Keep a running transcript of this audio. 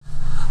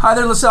Hi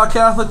there, LaSalle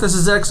Catholic. This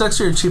is XX,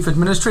 your Chief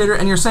Administrator,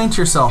 and you're saying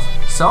to yourself,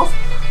 Self?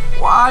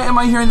 Why am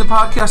I hearing the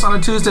podcast on a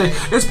Tuesday?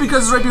 It's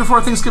because it's right before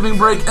Thanksgiving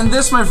break, and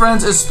this, my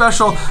friends, is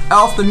special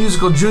Elf the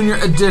Musical Junior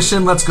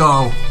Edition. Let's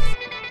go.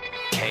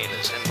 Kane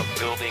is in the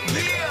building.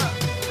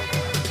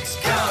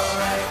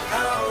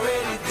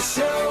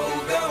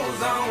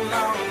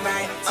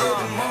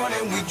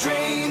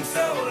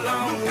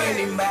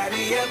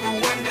 Anybody ever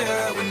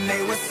wonder when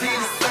they would see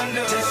the sun?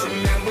 Just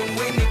remember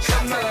when you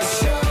come to the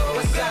show.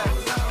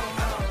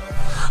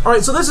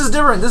 Alright, so this is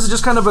different. This is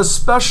just kind of a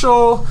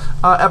special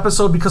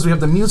episode because we have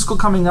the musical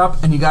coming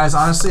up, and you guys,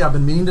 honestly, I've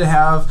been meaning to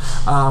have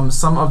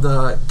some of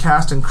the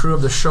cast and crew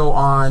of the show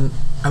on.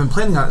 I've been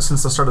planning on it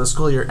since the start of the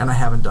school year, and I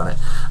haven't done it.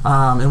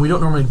 And we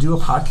don't normally do a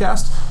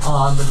podcast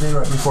on the day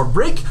right before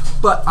break,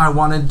 but I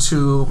wanted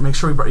to make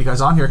sure we brought you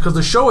guys on here because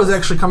the show is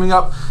actually coming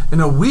up in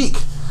a week.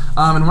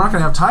 And we're not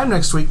going to have time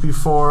next week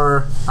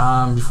before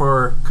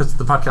because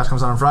the podcast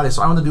comes out on Friday.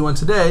 So I want to do one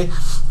today.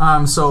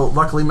 So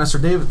luckily, Mr.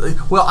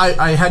 David. Well,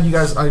 I had you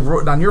guys. I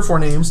wrote down your 4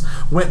 names.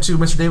 Went to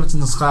Mr.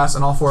 Davidson's class,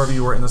 and all 4 of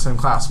you were in the same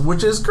class,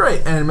 which is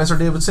great. And Mr.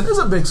 Davidson is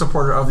a big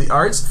supporter of the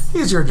arts.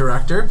 He's your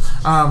director.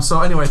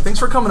 So anyway, thanks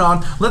for coming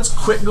on. Let's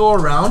quick go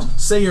around.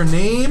 Say your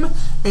name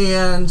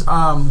and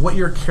what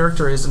your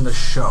character is in the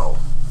show.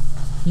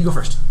 You go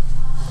first.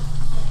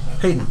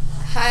 Hayden.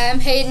 Hi, I'm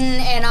Hayden,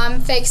 and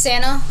I'm Fake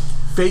Santa.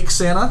 Fake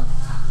Santa?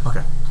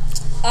 Okay.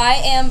 I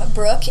am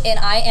Brooke, and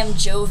I am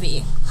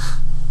Jovi.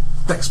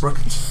 Thanks, Brooke.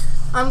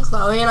 I'm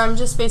Chloe, and I'm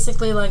just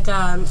basically like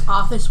an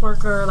office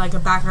worker, like a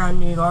background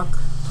New York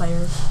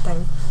player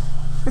thing.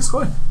 Thanks,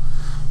 Chloe.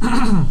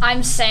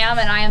 I'm Sam,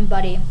 and I am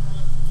Buddy.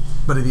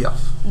 Buddy the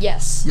Elf.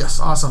 Yes.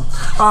 Yes, awesome.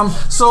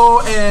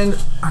 And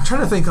I'm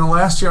trying to think,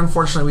 last year,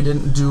 unfortunately, we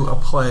didn't do a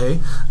play,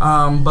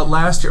 but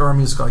last year, or a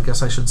musical, I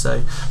guess I should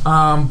say.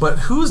 But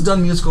who's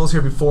done musicals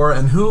here before,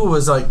 and who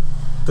was like,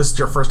 this is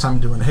your first time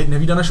doing it? Hayden, have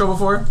you done a show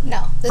before?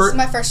 No, this is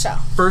my first show.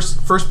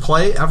 First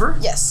play ever?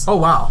 Yes. Oh,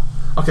 wow.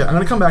 Okay, I'm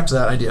going to come back to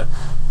that idea.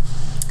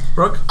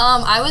 Brooke?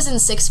 I was in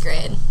 6th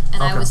grade,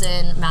 and I was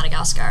in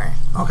Madagascar.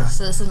 Okay.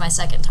 So this is my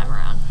second time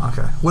around.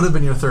 Okay. Would have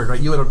been your third, right?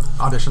 You had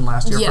auditioned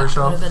last year for a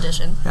show? Yeah, I would have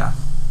auditioned. Yeah.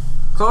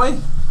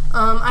 Chloe?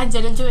 I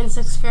didn't do it in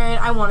 6th grade.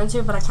 I wanted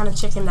to, but I kind of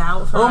chickened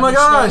out for Oh my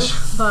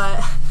gosh!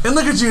 But And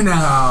look at you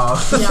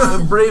now!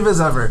 Yeah. Brave as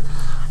ever.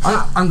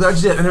 I'm glad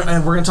you did,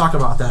 and we're going to talk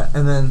about that.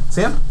 And then,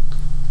 Sam?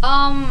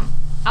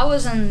 I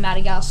was in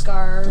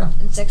Madagascar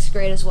in 6th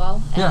grade as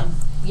well. And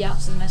yeah,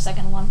 this is my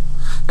second one.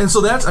 And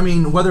so that's, I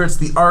mean, whether it's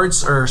the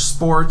arts or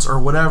sports or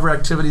whatever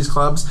activities,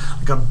 clubs,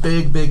 like a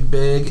big MO.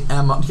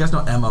 Do you guys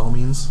know what MO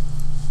means?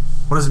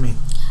 What does it mean?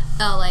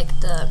 Oh, like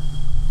I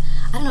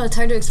don't know, it's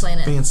hard to explain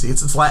it. Fancy.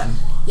 It's Latin.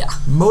 Yeah.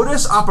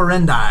 Modus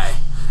operandi.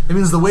 It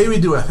means the way we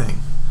do a thing.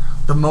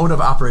 The mode of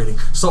operating.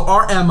 So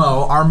our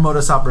MO, our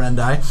modus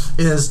operandi,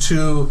 is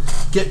to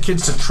get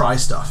kids to try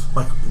stuff.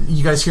 Like,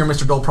 you guys hear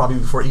Mr. Dole probably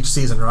before each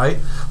season, right?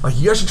 Like,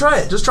 you guys should try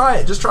it. Just try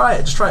it. Just try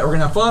it. Just try it. We're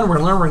going to have fun. We're going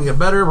to learn. We're going to get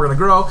better. We're going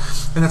to grow.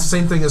 And that's the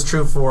same thing is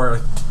true for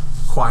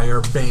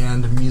choir,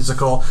 band,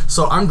 musical.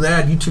 So I'm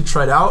glad you 2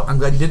 tried out. I'm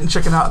glad you didn't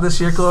chicken out this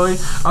year, Chloe.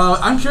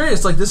 I'm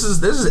curious. Like, this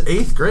is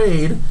 8th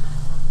grade.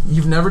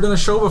 You've never done a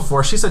show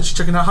before. She said she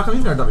chickened out. How come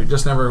you've never done it? You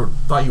just never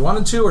thought you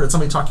wanted to, or did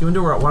somebody talk you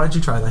into it? Or why did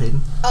you try that, Hayden?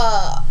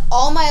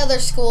 All my other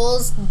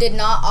schools did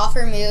not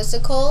offer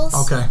musicals.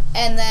 Okay.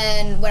 And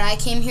then when I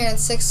came here in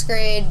 6th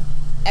grade,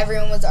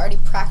 everyone was already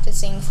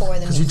practicing for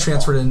the musical. Because you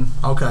transferred in.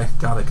 Okay,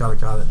 got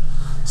it.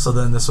 So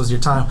then this was your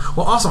time.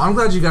 Well, awesome. I'm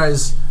glad you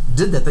guys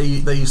did that.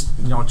 They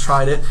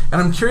tried it.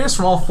 And I'm curious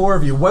from all 4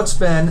 of you, what's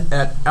been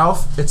at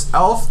Elf? It's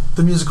Elf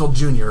the Musical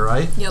Junior,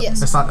 right? Yep.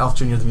 Yes. It's not Elf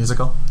Junior the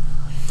Musical.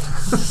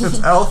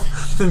 It's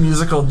Elf the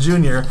Musical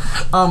Junior.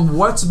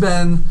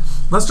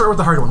 Let's start with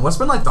the hard one. What's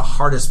been like the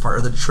hardest part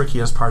or the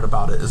trickiest part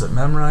about it? Is it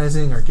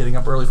memorizing or getting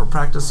up early for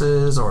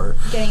practices or?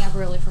 Getting up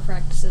early for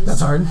practices.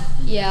 That's hard?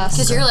 Yes.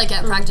 Because you're like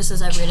at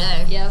practices every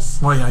day.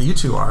 Yes. Well, yeah, you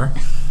 2 are.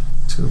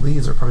 2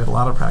 leads are probably at a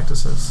lot of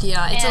practices.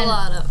 Yeah, it's And a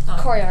lot of...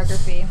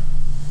 choreography.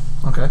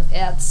 Okay.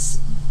 It's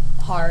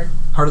hard.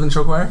 Harder than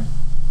show choir?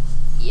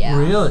 Yeah.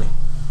 Really?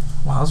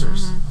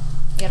 Wowzers. You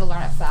gotta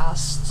learn it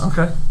fast.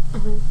 Okay.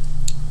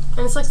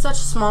 and it's like such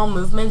small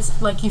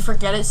movements, like you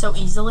forget it so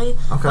easily.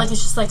 Okay. Like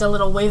it's just like a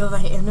little wave of the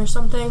hand or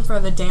something for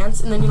the dance,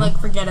 and then you like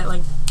forget it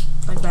like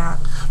that.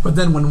 But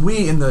then when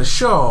we in the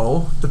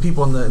show, the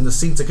people in the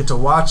seats that get to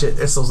watch it,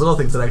 it's those little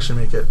things that actually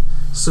make it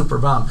super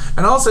bomb.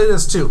 And I'll say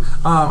this too.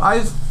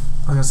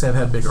 I'm going to say I've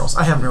had big roles.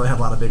 I haven't really had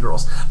a lot of big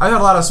roles. I've had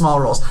a lot of small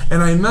roles.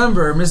 And I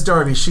remember Miss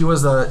Darby, she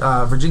was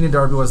Virginia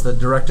Darby was the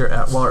director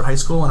at Wahlert High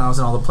School when I was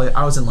in all the play.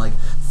 I was in like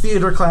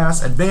theater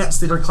class, advanced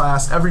theater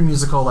class, every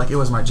musical, like it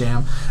was my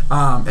jam.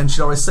 And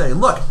she'd always say,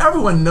 look,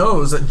 everyone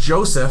knows that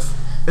Joseph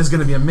is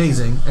going to be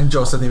amazing, and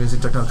Joseph, the Amazing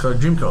Technicolor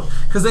Dreamcoat.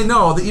 Because they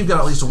know that you've got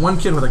at least one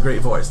kid with a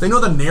great voice. They know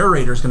the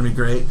narrator is going to be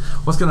great.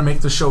 What's going to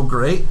make the show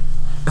great?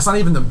 It's not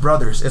even the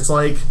brothers. It's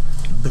like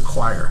the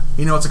choir.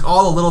 You know, it's like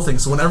all the little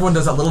things. So when everyone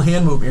does that little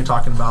hand movement you're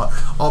talking about,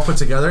 all put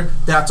together,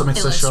 that's what makes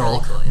It the looks show really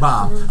cool, yeah.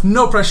 bomb.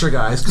 No pressure,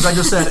 guys, because I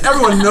just said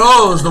everyone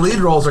knows the lead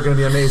roles are going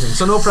to be amazing.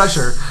 So no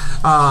pressure.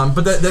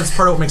 But that's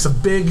part of what makes a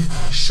big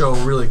show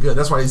really good.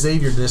 That's why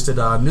Xavier just did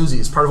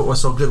Newsies. Part of what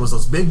was so good was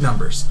those big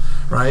numbers,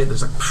 right?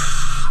 There's like,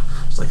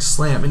 just like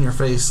slam in your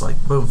face, like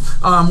boom.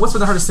 What's been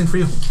the hardest thing for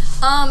you?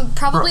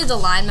 Probably the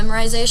line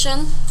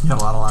memorization. You had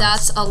a lot of lines.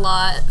 That's a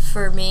lot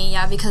for me,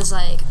 yeah, because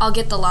like I'll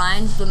get the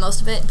line, the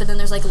most of it, but then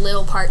there's like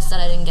little parts that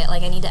I didn't get,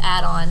 like I need to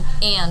add on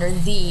and or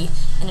the,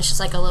 and it's just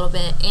like a little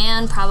bit,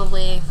 and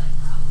probably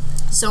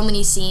so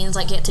many scenes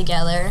like get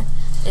together.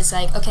 It's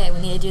like, okay, we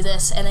need to do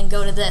this, and then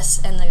go to this,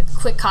 and the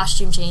quick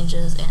costume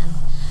changes, and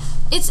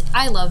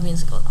I love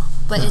musical though,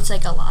 but it's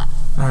like a lot.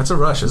 It's a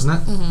rush, isn't it?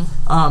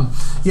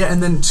 Mm-hmm. Yeah,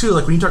 and then too,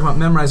 like when you talk about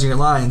memorizing your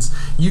lines,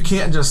 you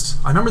can't just,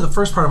 I remember the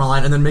first part of my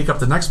line and then make up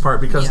the next part,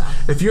 because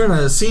if you're in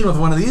a scene with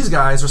one of these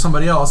guys or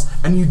somebody else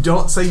and you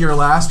don't say your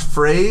last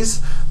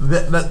phrase,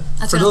 that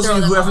for those of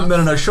you who haven't been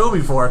in a show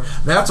before,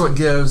 that's what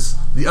gives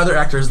the other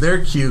actors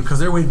their cue, because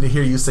they're waiting to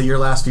hear you say your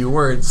last few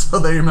words so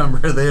they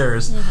remember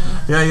theirs.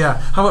 Mm-hmm.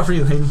 Yeah. How about for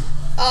you, Hayden?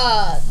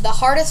 The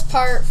hardest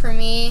part for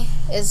me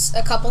is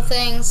a couple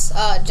things.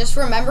 Just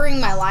remembering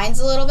my lines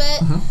a little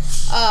bit.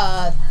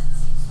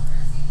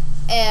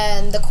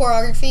 And the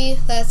choreography,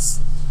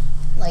 that's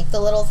like the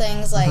little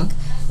things. Like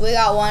we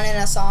got one in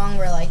a song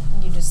where like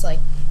you just like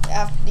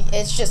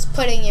it's just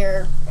putting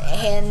your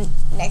hand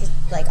next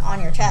like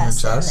on your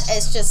chest. And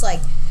it's just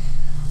like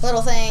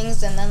little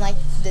things, and then like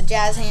the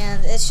jazz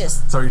hands. It's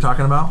just. That's what you're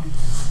talking about?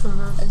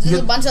 It's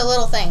just a bunch of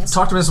little things.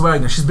 Talk to Miss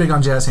Wagner. She's big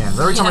on jazz hands.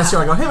 Every time I see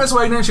her, I go, "Hey, Miss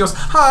Wagner," and she goes,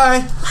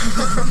 "Hi."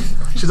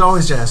 She's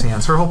always jazz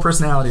hands. Her whole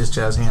personality is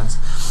jazz hands.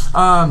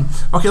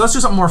 Okay, let's do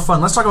something more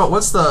fun. Let's talk about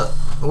what's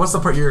the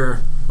part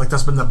you're like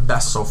that's been the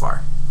best so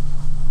far.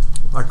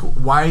 Like,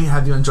 why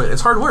have you enjoyed it?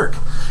 It's hard work.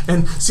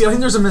 And see, I think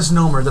there's a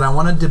misnomer that I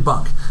want to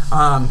debunk,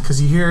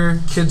 because you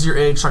hear kids your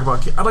age talk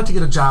about, I'd like to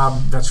get a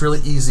job that's really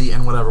easy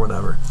and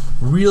whatever.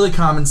 Really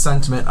common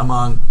sentiment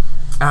among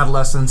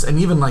adolescents and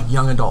even like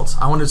young adults.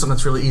 I want to do something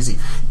that's really easy.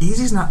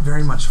 Easy's not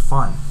very much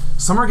fun.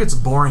 Summer gets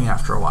boring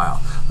after a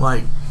while.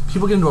 Like,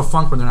 people get into a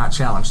funk when they're not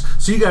challenged.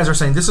 So you guys are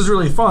saying this is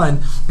really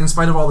fun in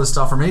spite of all this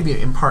stuff, or maybe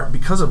in part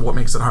because of what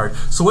makes it hard.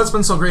 So what's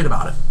been so great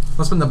about it?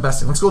 What's been the best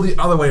thing? Let's go the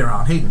other way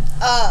around. Hayden.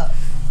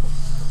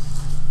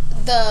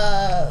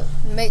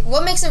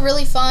 What makes it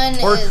really fun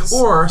is...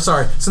 Or,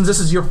 sorry, since this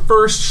is your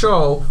first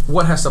show,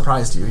 what has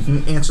surprised you? You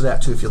can answer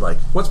that too if you like.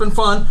 What's been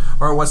fun,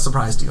 or what's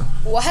surprised you?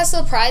 What has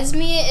surprised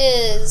me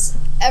is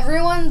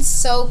everyone's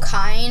so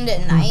kind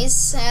and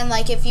nice, and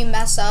like if you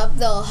mess up,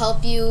 they'll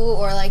help you,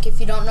 or like if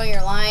you don't know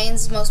your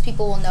lines, most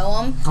people will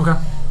know them. Okay.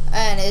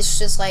 And it's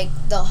just like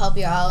they'll help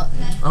you out.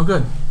 Oh,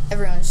 good.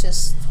 Everyone's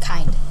just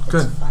kind.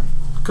 Good. It's fun.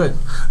 Good.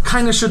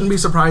 Kindness shouldn't be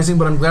surprising,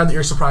 but I'm glad that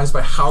you're surprised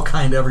by how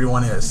kind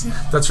everyone is.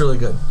 That's really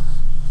good.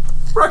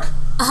 Brooke?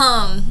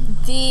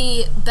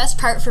 The best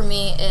part for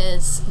me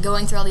is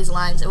going through all these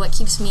lines, and what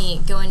keeps me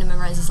going to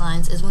memorize these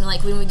lines is when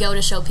we go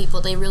to show people,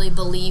 they really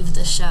believe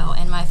the show.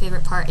 And my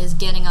favorite part is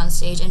getting on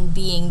stage and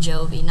being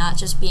Jovi, not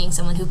just being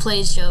someone who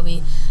plays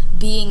Jovi,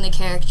 being the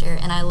character.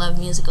 And I love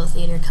musical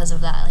theater because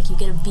of that. Like, you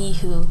get to be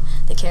who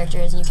the character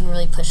is, and you can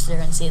really push through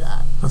and see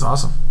that. That's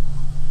awesome.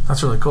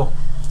 That's really cool.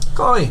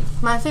 Chloe.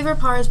 My favorite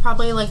part is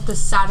probably like the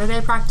Saturday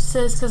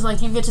practices, because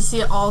like you get to see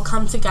it all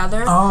come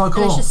together. Oh,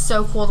 cool. And it's just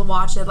so cool to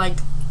watch it, like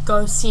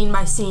go scene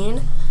by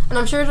scene. And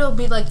I'm sure it'll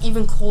be like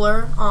even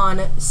cooler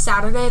on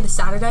Saturday,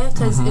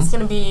 because it's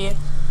gonna be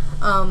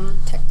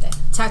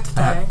Tech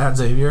Day. At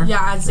Xavier?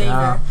 Yeah, at Xavier.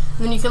 Yeah.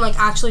 And then you can like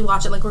actually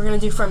watch it. Like we're gonna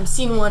do from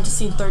scene 1 to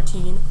scene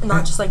 13, and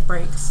not just like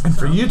breaks. And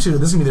for you two,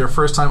 this is gonna be their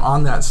first time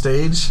on that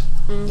stage.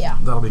 Yeah.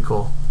 That'll be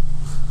cool.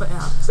 But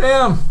yeah.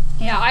 Sam.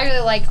 Yeah, I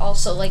really like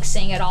also like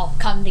seeing it all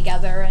come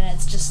together, and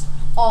it's just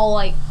all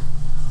like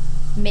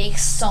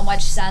makes so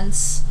much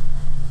sense.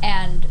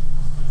 And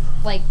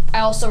like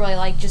I also really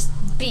like just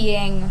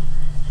being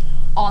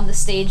on the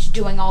stage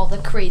doing all the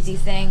crazy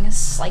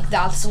things. Like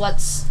that's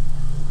what's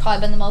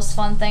probably been the most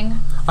fun thing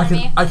for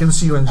me. I can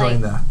see you enjoying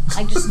that.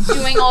 Like just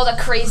doing all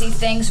the crazy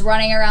things,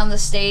 running around the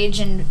stage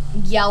and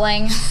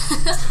yelling.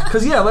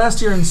 Because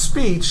last year in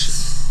speech,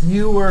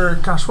 you were,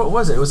 gosh, what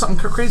was it? It was something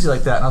crazy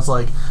like that, and I was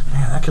like,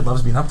 man, that kid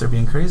loves being up there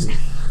being crazy.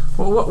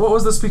 What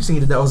was the speech thing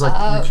you did that was like,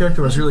 your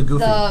character was really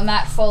goofy? The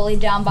Matt Foley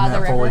Down by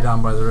the River. Matt Foley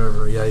Down by the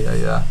River,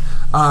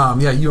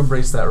 yeah. You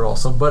embraced that role.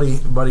 So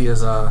Buddy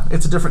is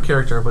it's a different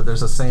character, but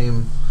there's the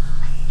same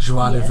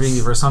joie de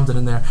vivre or something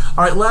in there.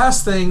 All right,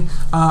 last thing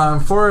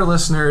for our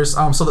listeners.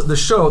 So the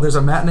show, there's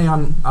a matinee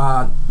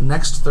on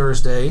next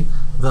Thursday,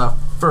 the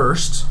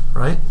 1st,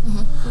 right?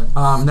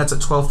 And that's at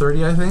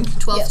 12:30, I think.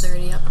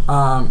 12:30.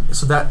 Yep.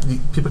 So that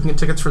people can get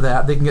tickets for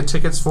that. They can get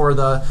tickets for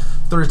the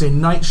Thursday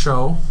night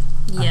show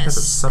I guess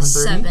it's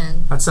 7:30?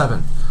 7. At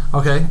 7.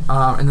 Okay.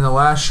 And then the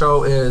last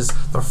show is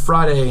the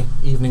Friday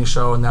evening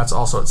show, and that's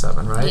also at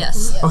 7, right?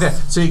 Yes. Okay,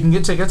 so you can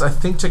get tickets. I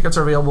think tickets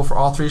are available for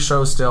all 3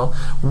 shows still.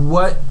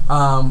 What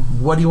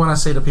do you want to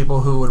say to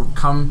people who would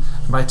come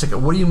and buy a ticket?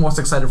 What are you most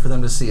excited for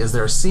them to see? Is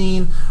there a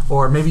scene,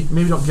 or maybe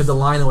don't give the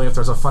line away if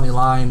there's a funny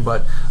line,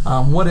 but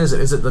what is it?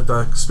 Is it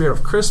the spirit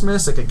of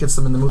Christmas? Like it gets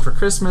them in the mood for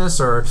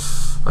Christmas, or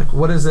like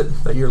what is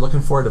it that you're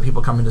looking forward to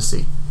people coming to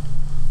see?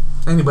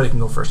 Anybody can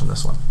go first on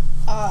this one.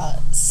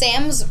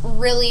 Sam's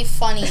really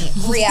funny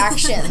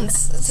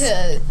reactions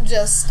to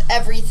just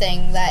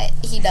everything that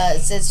he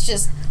does. It's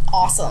just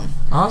awesome.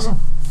 Awesome.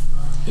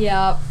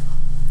 Yeah.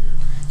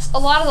 A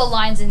lot of the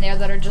lines in there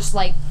that are just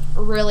like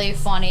really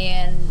funny,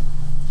 and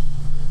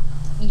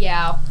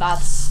yeah,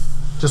 that's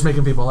Just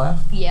making people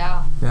laugh?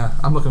 yeah. Yeah,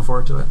 I'm looking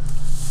forward to it.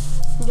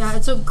 Yeah,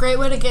 it's a great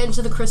way to get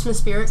into the Christmas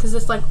spirit because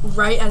it's like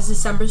right as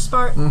December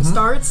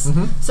starts.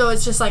 So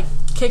it's just like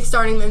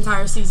kickstarting the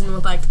entire season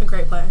with like a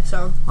great play.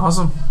 So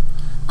Awesome.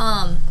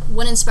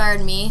 What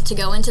inspired me to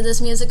go into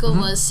this musical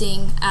was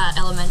seeing at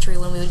elementary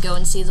when we would go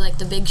and see like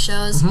the big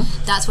shows.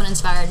 That's what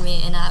inspired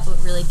me, and that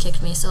what really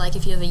kicked me. So like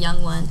if you have a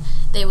young one,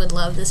 they would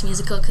love this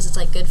musical because it's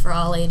like good for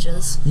all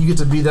ages. You get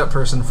to be that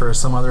person for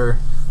some other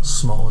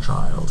small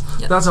child.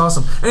 Yep. That's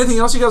awesome. Anything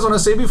else you guys want to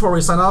say before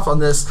we sign off on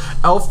this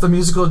Elf the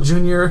Musical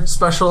Junior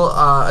special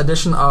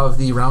edition of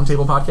the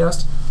Roundtable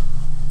podcast?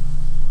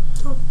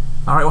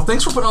 All right, well,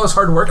 thanks for putting all this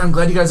hard work. I'm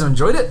glad you guys have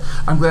enjoyed it.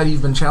 I'm glad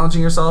you've been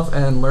challenging yourself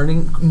and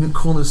learning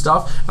cool new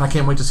stuff. And I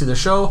can't wait to see the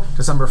show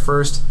December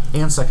 1st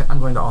and 2nd. I'm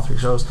going to all 3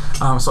 shows.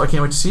 So I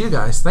can't wait to see you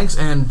guys. Thanks,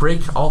 and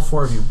all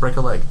 4 of you, break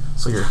a leg.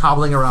 So you're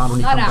hobbling around when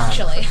you Not come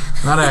actually.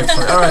 back. Not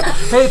actually. All right.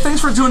 Hey, thanks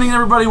for tuning in,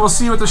 everybody. We'll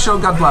see you at the show.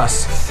 God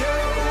bless.